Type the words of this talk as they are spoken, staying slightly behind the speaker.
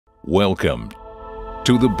Welcome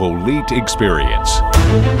to the Bolidt Experience.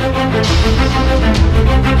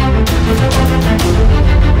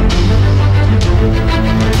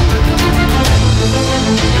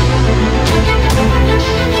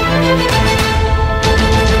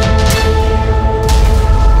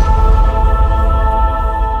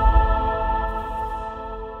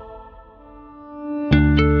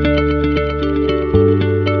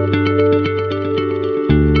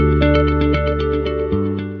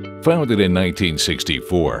 Founded in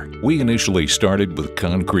 1964, we initially started with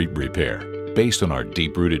concrete repair, based on our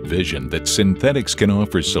deep-rooted vision that synthetics can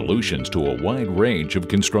offer solutions to a wide range of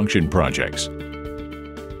construction projects.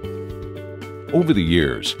 Over the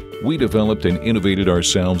years, we developed and innovated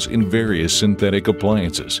ourselves in various synthetic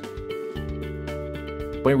appliances.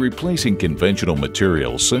 By replacing conventional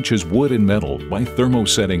materials such as wood and metal by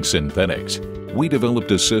thermosetting synthetics, we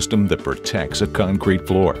developed a system that protects a concrete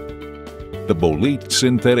floor. The Bolidt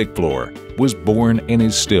synthetic floor was born and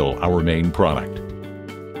is still our main product.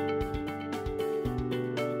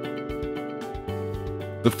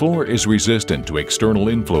 The floor is resistant to external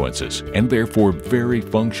influences and therefore very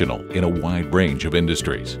functional in a wide range of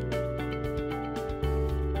industries.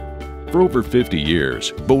 For over 50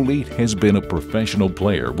 years, Bolidt has been a professional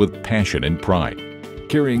player with passion and pride,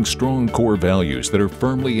 carrying strong core values that are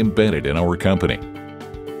firmly embedded in our company.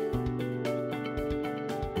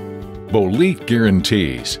 Bolidt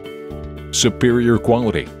guarantees superior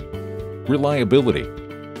quality, reliability,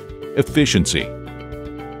 efficiency,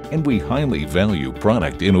 and we highly value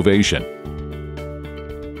product innovation.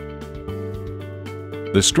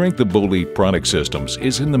 The strength of Bolidt product systems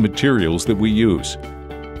is in the materials that we use.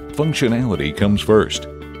 Functionality comes first.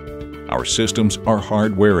 Our systems are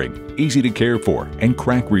hard-wearing, easy to care for, and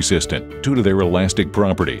crack-resistant due to their elastic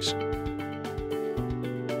properties.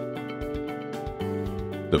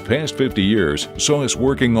 The past 50 years saw us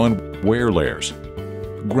working on wear layers,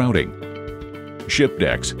 grouting, ship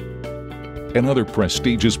decks, and other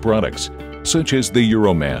prestigious products such as the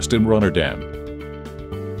Euromast in Rotterdam,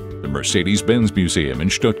 the Mercedes-Benz Museum in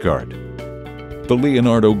Stuttgart, the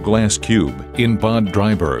Leonardo Glass Cube in Bad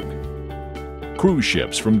Dreiberg, cruise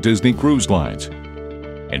ships from Disney Cruise Lines,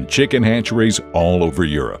 and chicken hatcheries all over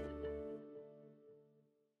Europe.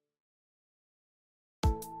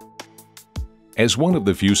 As one of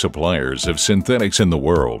the few suppliers of synthetics in the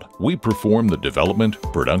world, we perform the development,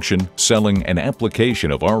 production, selling, and application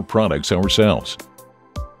of our products ourselves.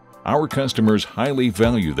 Our customers highly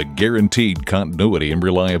value the guaranteed continuity and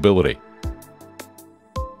reliability.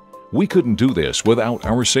 We couldn't do this without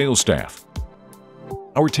our sales staff,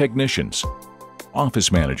 our technicians,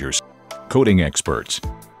 office managers, coating experts.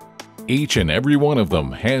 Each and every one of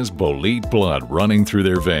them has Bolidt blood running through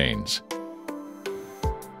their veins.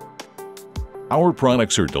 Our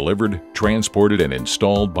products are delivered, transported, and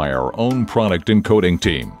installed by our own product and coating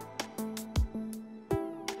team.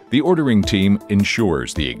 The ordering team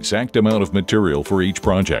ensures the exact amount of material for each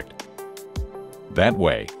project. That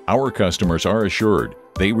way, our customers are assured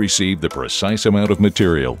they receive the precise amount of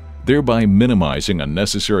material, thereby minimizing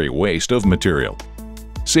unnecessary waste of material,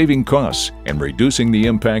 saving costs, and reducing the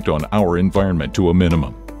impact on our environment to a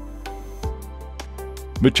minimum.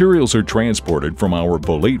 Materials are transported from our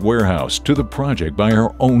Bolidt warehouse to the project by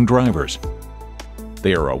our own drivers.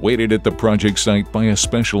 They are awaited at the project site by a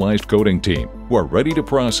specialized coating team who are ready to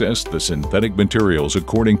process the synthetic materials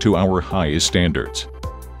according to our highest standards.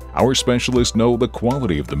 Our specialists know the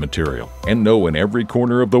quality of the material and know in every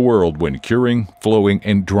corner of the world when curing, flowing,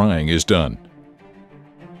 and drying is done.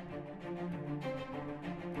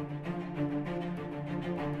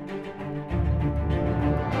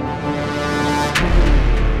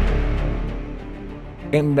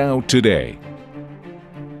 And now today,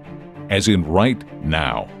 as in right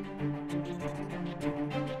now.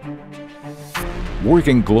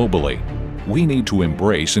 Working globally, we need to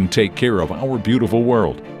embrace and take care of our beautiful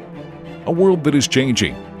world. A world that is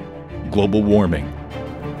changing. Global warming.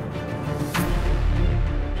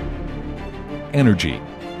 Energy.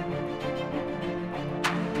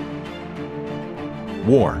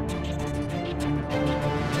 War.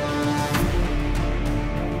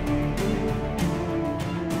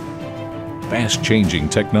 Fast-changing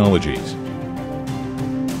technologies.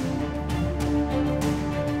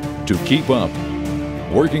 To keep up,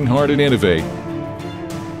 working hard and innovate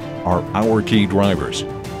are our key drivers.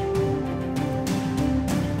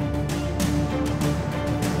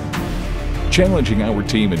 Challenging our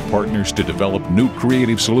team and partners to develop new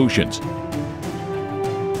creative solutions,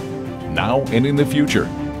 now and in the future.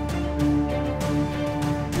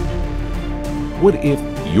 What if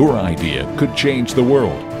your idea could change the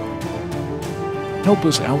world? Help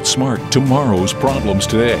us outsmart tomorrow's problems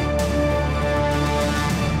today.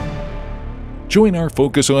 Join our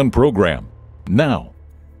Focus On program now.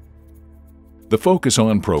 The Focus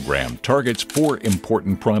On program targets 4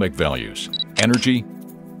 important product values: energy,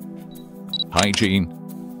 hygiene,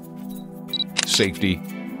 safety,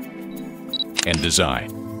 and design.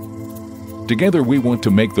 Together, we want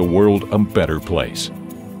to make the world a better place.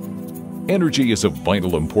 Energy is of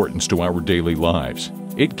vital importance to our daily lives.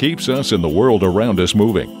 It keeps us and the world around us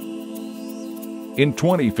moving. In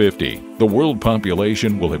 2050, the world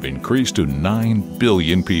population will have increased to 9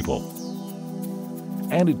 billion people.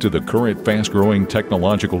 Added to the current fast-growing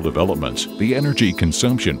technological developments, the energy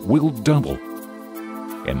consumption will double,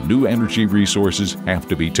 and new energy resources have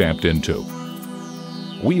to be tapped into.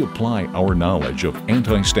 We apply our knowledge of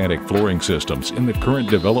anti-static flooring systems in the current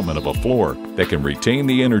development of a floor that can retain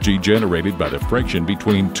the energy generated by the friction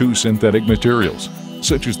between 2 synthetic materials,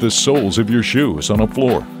 such as the soles of your shoes on a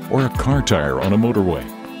floor or a car tire on a motorway.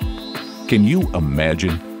 Can you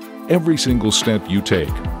imagine? Every single step you take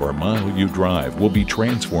or mile you drive will be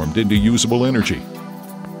transformed into usable energy.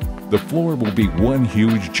 The floor will be one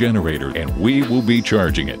huge generator and we will be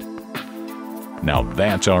charging it. Now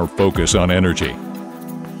that's our focus on energy.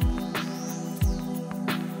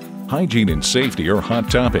 Hygiene and safety are hot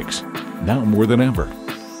topics, now more than ever.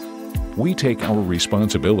 We take our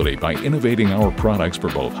responsibility by innovating our products for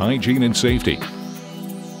both hygiene and safety.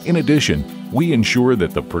 In addition, we ensure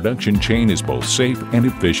that the production chain is both safe and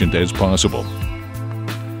efficient as possible.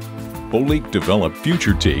 Bolidt developed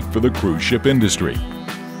Future Teak for the cruise ship industry,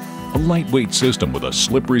 a lightweight system with a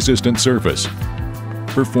slip-resistant surface,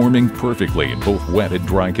 performing perfectly in both wet and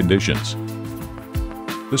dry conditions.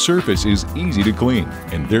 The surface is easy to clean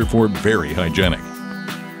and therefore very hygienic.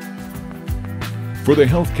 For the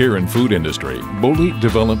healthcare and food industry, Bolidt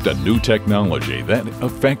developed a new technology that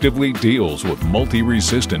effectively deals with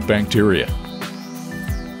multi-resistant bacteria.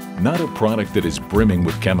 Not a product that is brimming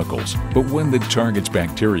with chemicals, but one that targets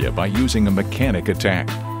bacteria by using a mechanic attack.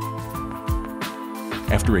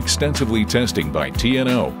 After extensively testing by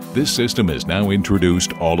TNO, this system is now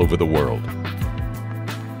introduced all over the world.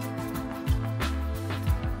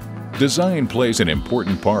 Design plays an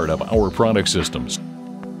important part of our product systems.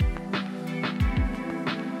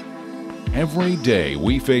 Every day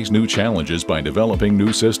we face new challenges by developing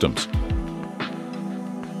new systems,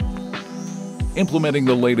 implementing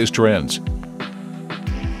the latest trends,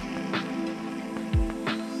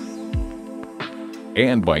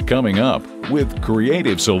 and by coming up with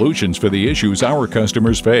creative solutions for the issues our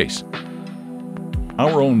customers face.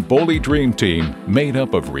 Our own Bolidt Dream Team, made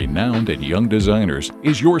up of renowned and young designers,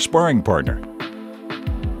 is your sparring partner.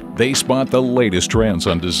 They spot the latest trends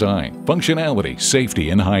on design, functionality, safety,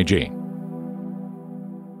 and hygiene.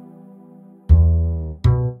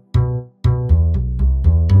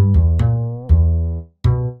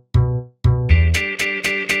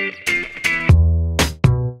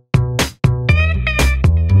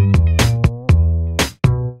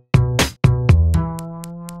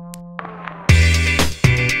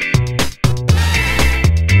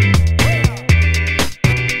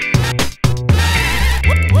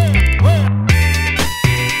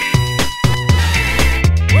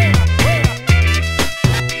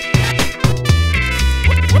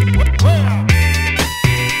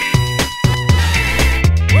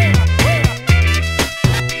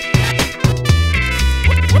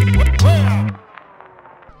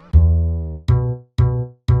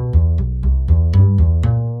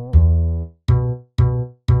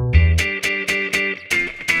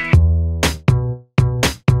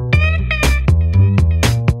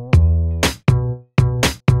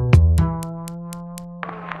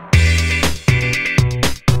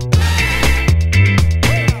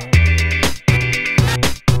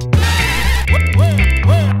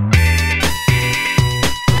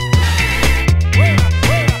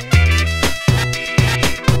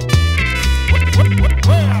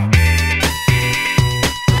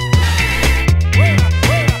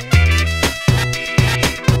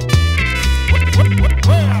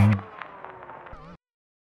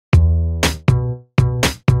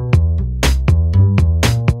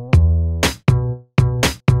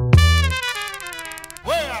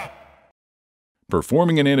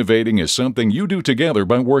 Performing and innovating is something you do together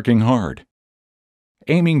by working hard,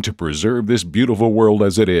 aiming to preserve this beautiful world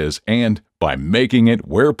as it is, and by making it,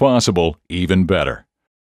 where possible, even better.